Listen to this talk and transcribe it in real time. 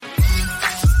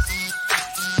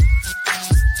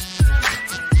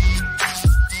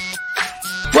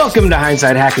Welcome to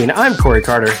Hindsight Hacking. I'm Corey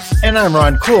Carter. And I'm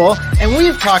Ron Cool, and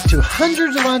we've talked to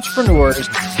hundreds of entrepreneurs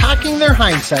hacking their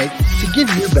hindsight to give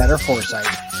you better foresight.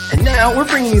 And now we're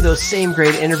bringing you those same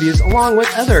great interviews along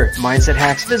with other mindset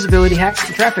hacks, visibility hacks,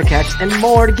 traffic hacks, and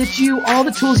more to get you all the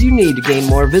tools you need to gain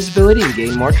more visibility and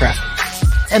gain more traffic.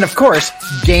 And of course,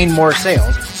 gain more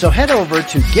sales. So head over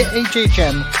to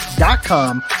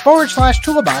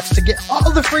gethhm.com/toolbox to get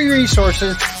all the free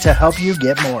resources to help you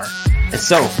get more. And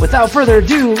so, without further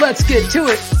ado, let's get to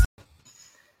it.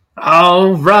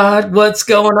 All right, what's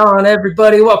going on,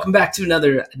 everybody? Welcome back to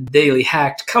another Daily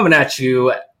Hack coming at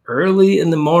you early in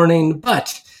the morning.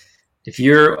 But if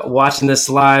you're watching this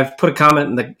live, put a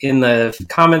comment in the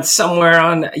comments somewhere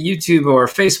on YouTube or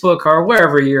Facebook or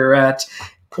wherever you're at.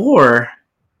 Or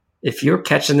if you're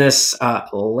catching this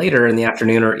later in the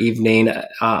afternoon or evening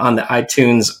on the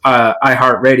iTunes,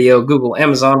 iHeartRadio, Google,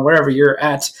 Amazon, wherever you're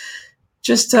at,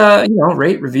 just,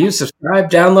 rate, review, subscribe,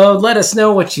 download. Let us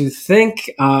know what you think.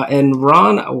 And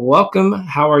Ron, welcome.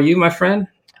 How are you, my friend?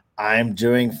 I'm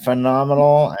doing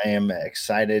phenomenal. I am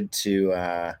excited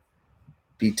to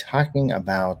be talking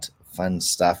about fun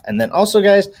stuff. And then also,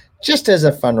 guys, just as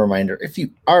a fun reminder, if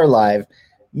you are live,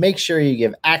 make sure you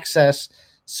give access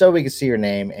so we can see your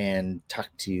name and talk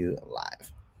to you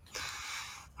live.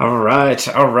 All right.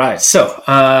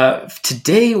 So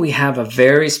today we have a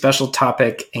very special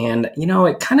topic, and,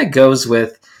 it kind of goes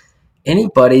with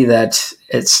anybody that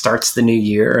it starts the new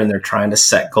year and they're trying to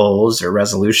set goals or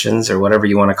resolutions or whatever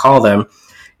you want to call them.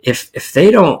 If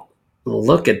they don't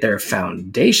look at their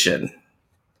foundation,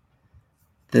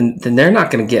 then they're not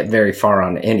going to get very far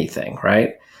on anything,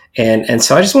 right? And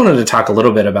so I just wanted to talk a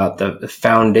little bit about the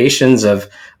foundations of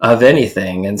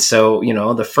anything. And so,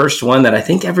 the first one that I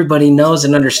think everybody knows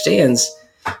and understands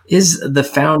is the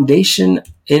foundation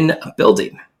in a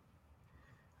building.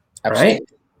 Absolutely. Right?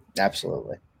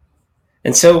 Absolutely.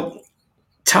 And so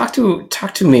talk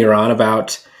to me, Ron,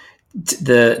 about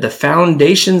the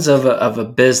foundations of a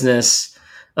business.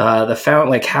 How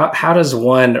does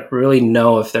one really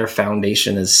know if their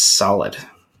foundation is solid?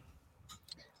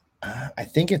 I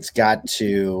think it's got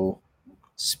to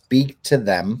speak to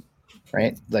them,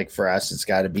 right? Like for us, it's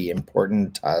got to be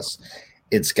important to us.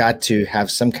 It's got to have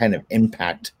some kind of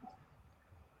impact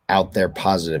out there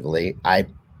positively, I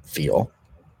feel,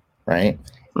 right?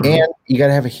 Mm-hmm. And you got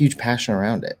to have a huge passion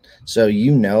around it. So,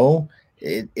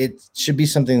 it should be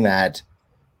something that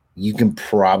you can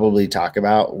probably talk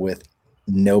about with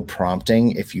no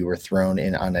prompting. If you were thrown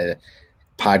in on a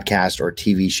podcast or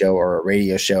TV show or a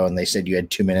radio show and they said you had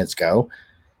 2 minutes, go,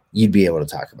 you'd be able to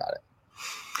talk about it.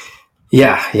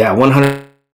 Yeah,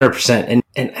 100%.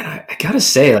 And I gotta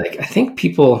say, I think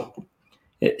people,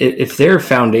 if their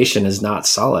foundation is not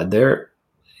solid,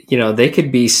 they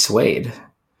could be swayed,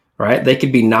 right? They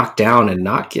could be knocked down and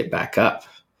not get back up.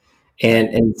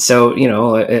 And so,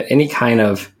 any kind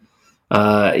of,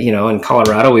 in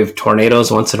Colorado, we have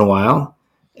tornadoes once in a while.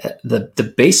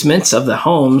 The basements of the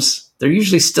homes, they're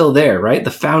usually still there, right? The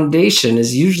foundation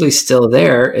is usually still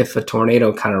there if a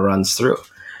tornado kind of runs through,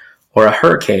 or a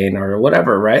hurricane or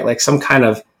whatever, right? Like some kind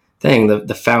of thing.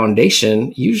 The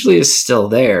foundation usually is still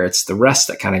there. It's the rest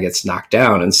that kind of gets knocked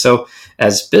down. And so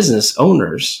as business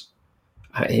owners,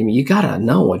 you got to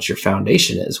know what your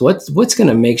foundation is. What's going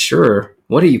to make sure,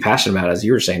 what are you passionate about, as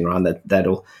you were saying, Ron,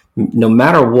 that'll, no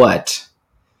matter what,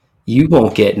 you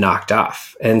won't get knocked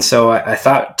off. And so I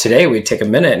thought today we'd take a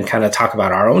minute and kind of talk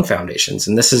about our own foundations.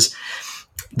 And this is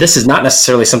not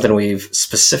necessarily something we've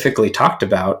specifically talked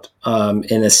about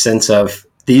in a sense of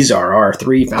these are our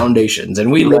three foundations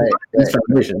and we live by these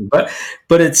foundations, but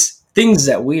it's things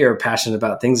that we are passionate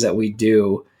about, things that we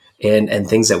do and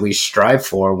things that we strive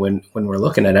for when we're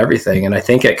looking at everything. And I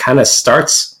think it kind of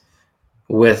starts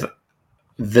with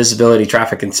visibility,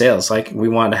 traffic, and sales. Like we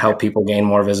want to help people gain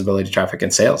more visibility, traffic,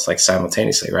 and sales, like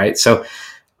simultaneously, right? So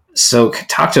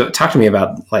talk to me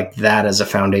about like that as a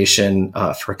foundation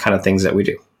for kind of things that we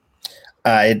do.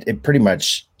 It pretty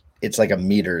much, it's like a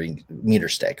meter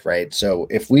stick, right? So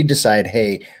if we decide,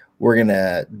 hey, we're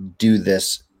gonna do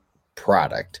this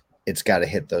product, it's got to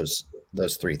hit those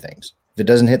three things. If it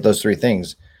doesn't hit those three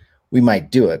things, we might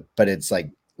do it, but it's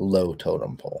like low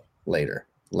totem pole later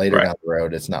right down the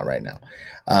road. It's not right now.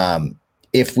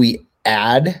 If we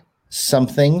add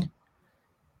something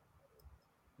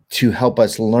to help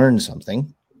us learn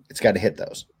something, it's got to hit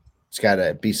those. It's got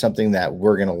to be something that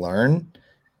we're going to learn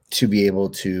to be able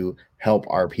to help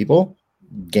our people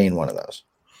gain one of those.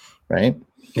 Right.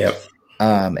 Yep.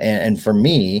 And for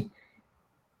me,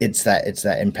 it's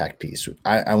that impact piece.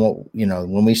 I won't,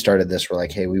 when we started this, we're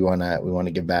like, hey, we want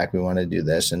to give back. We want to do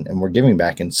this. And we're giving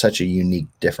back in such a unique,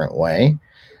 different way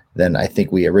than I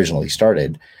think we originally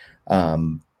started.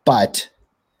 But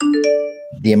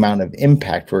the amount of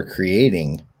impact we're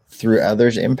creating through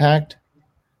others' impact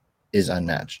is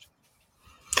unmatched.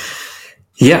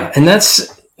 Yeah. And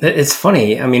it's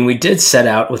funny. I mean, we did set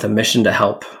out with a mission to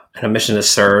help and a mission to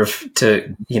serve.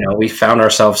 We found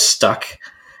ourselves stuck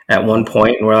at one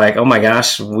point and we're like, oh my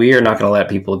gosh, we are not going to let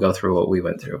people go through what we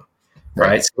went through.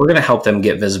 Right. So we're going to help them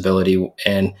get visibility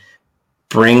and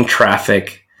bring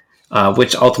traffic,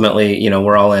 which ultimately,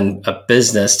 we're all in a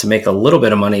business to make a little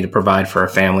bit of money to provide for our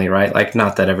family, right? Like,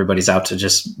 not that everybody's out to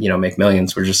just, make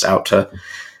millions. We're just out to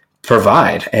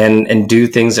provide and do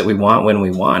things that we want when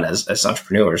we want as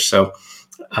entrepreneurs. So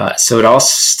it all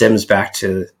stems back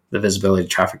to the visibility,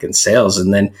 traffic, and sales.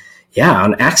 And then,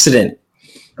 on accident,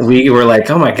 we were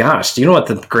like, oh my gosh, do you know what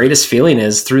the greatest feeling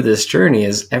is through this journey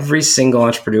is every single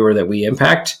entrepreneur that we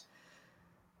impact,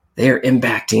 they are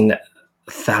impacting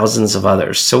thousands of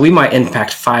others. So we might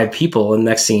impact 5 people, and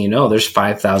next thing you know, there's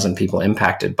 5,000 people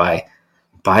impacted by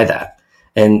that.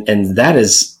 And that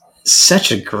is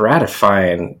such a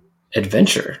gratifying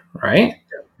adventure, right?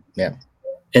 Yeah.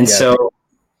 And so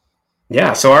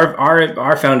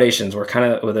our foundations, we're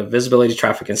kind of with a visibility,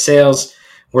 traffic, and sales.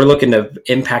 We're looking to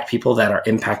impact people that are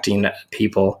impacting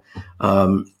people,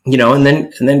 and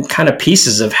then kind of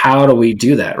pieces of how do we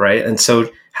do that, right? And so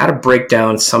how to break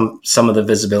down some of the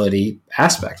visibility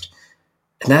aspect,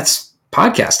 and that's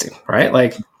podcasting, right?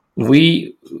 Like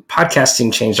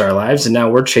podcasting changed our lives, and now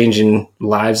we're changing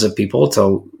lives of people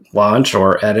to launch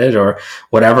or edit or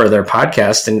whatever their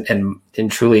podcast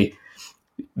and truly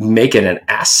make it an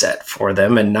asset for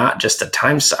them and not just a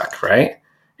time suck, right?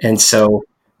 And so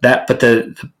but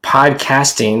the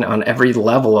podcasting on every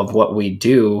level of what we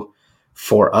do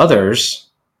for others,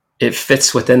 it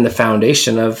fits within the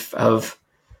foundation of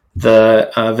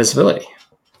the visibility.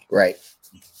 Right.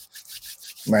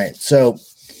 So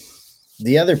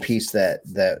the other piece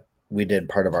that we did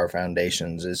part of our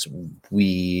foundations is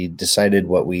we decided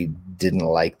what we didn't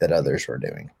like that others were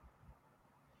doing.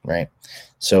 Right.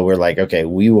 So we're like, okay,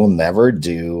 we will never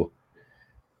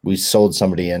we sold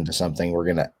somebody into something, we're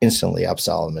going to instantly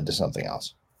upsell them into something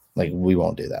else. Like, we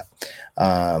won't do that.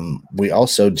 We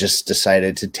also just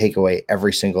decided to take away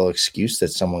every single excuse that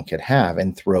someone could have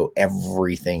and throw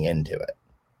everything into it,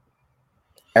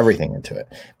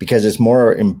 because it's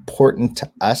more important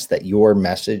to us that your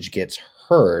message gets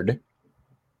heard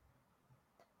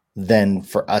than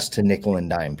for us to nickel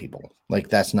and dime people. Like,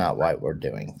 that's not why we're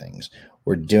doing things.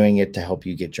 We're doing it to help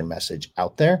you get your message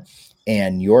out there,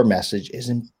 and your message is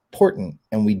important,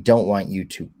 and we don't want you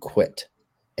to quit.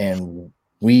 And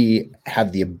we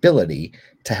have the ability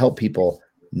to help people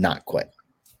not quit.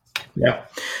 Yeah.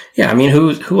 I mean,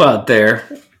 who out there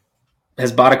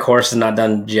has bought a course and not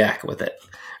done jack with it,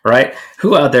 right?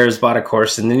 Who out there has bought a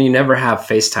course and then you never have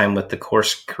FaceTime with the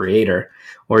course creator,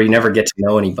 or you never get to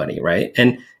know anybody, right?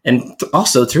 And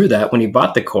also through that, when you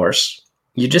bought the course,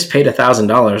 you just paid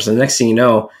 $1,000. And the next thing you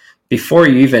know, before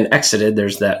you even exited,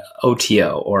 there's that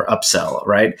OTO or upsell,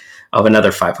 right, of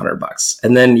another $500.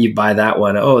 And then you buy that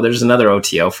one. Oh, there's another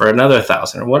OTO for another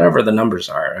 1,000 or whatever the numbers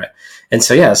are. Right? And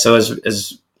so, so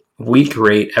as we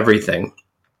create everything,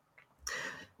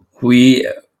 we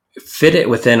fit it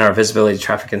within our visibility,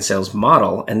 traffic, and sales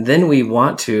model. And then we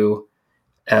want to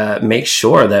make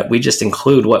sure that we just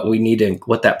include what we need and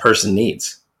what that person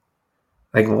needs.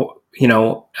 Like,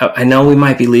 I know we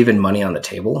might be leaving money on the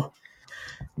table.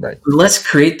 Right. Let's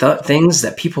create the things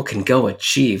that people can go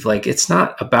achieve. Like, it's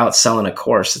not about selling a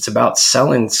course. It's about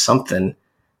selling something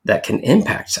that can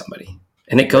impact somebody.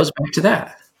 And it goes back to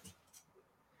that.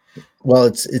 Well,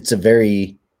 it's a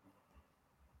very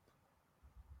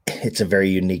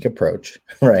unique approach,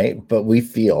 right? But we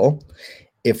feel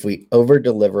if we over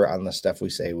deliver on the stuff we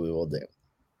say we will do,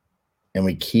 and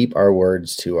we keep our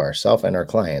words to ourselves and our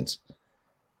clients,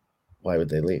 why would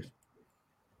they leave?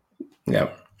 Yeah.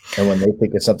 And when they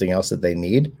think of something else that they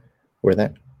need, we're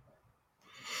there.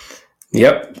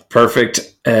 Yep.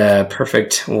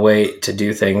 Perfect way to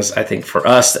do things. I think for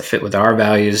us that fit with our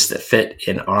values, that fit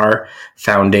in our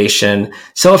foundation.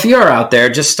 So if you're out there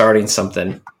just starting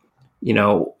something,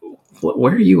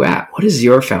 where are you at? What is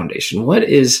your foundation?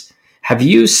 Have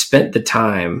you spent the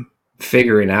time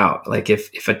figuring out, like,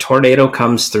 if a tornado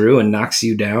comes through and knocks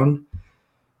you down,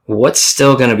 what's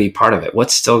still going to be part of it?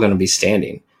 What's still going to be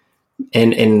standing?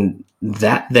 And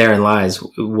that therein lies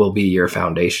will be your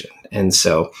foundation. And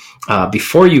so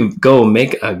before you go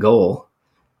make a goal,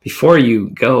 before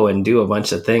you go and do a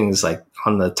bunch of things like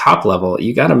on the top level,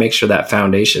 you got to make sure that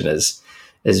foundation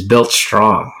is built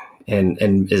strong and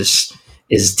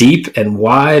is deep and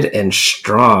wide and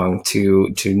strong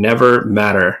to never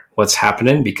matter what's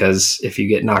happening, because if you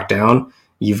get knocked down,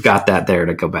 you've got that there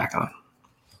to go back on.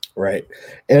 Right.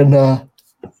 And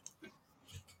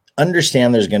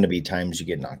understand there's going to be times you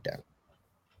get knocked down.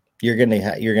 You're going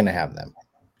to have them.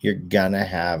 You're going to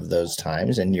have those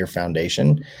times, and your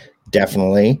foundation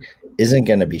definitely isn't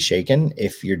going to be shaken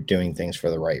if you're doing things for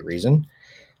the right reason.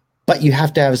 But you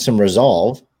have to have some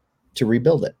resolve to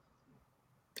rebuild it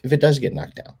if it does get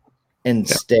knocked down, and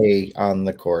stay on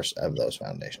the course of those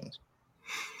foundations.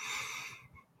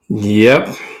 Yep.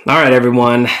 All right,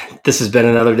 everyone. This has been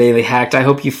another Daily Hacked. I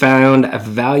hope you found a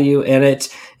value in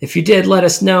it. If you did, let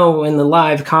us know in the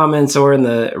live comments or in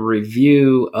the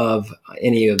review of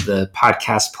any of the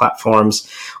podcast platforms,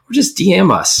 or just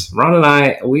DM us. Ron and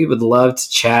I, we would love to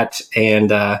chat.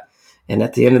 And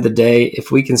at the end of the day,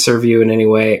 if we can serve you in any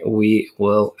way, we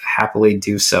will happily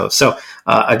do so. So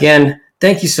again,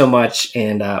 thank you so much.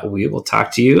 And we will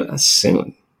talk to you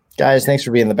soon. Guys, thanks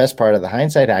for being the best part of the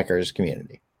Hindsight Hackers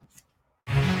community.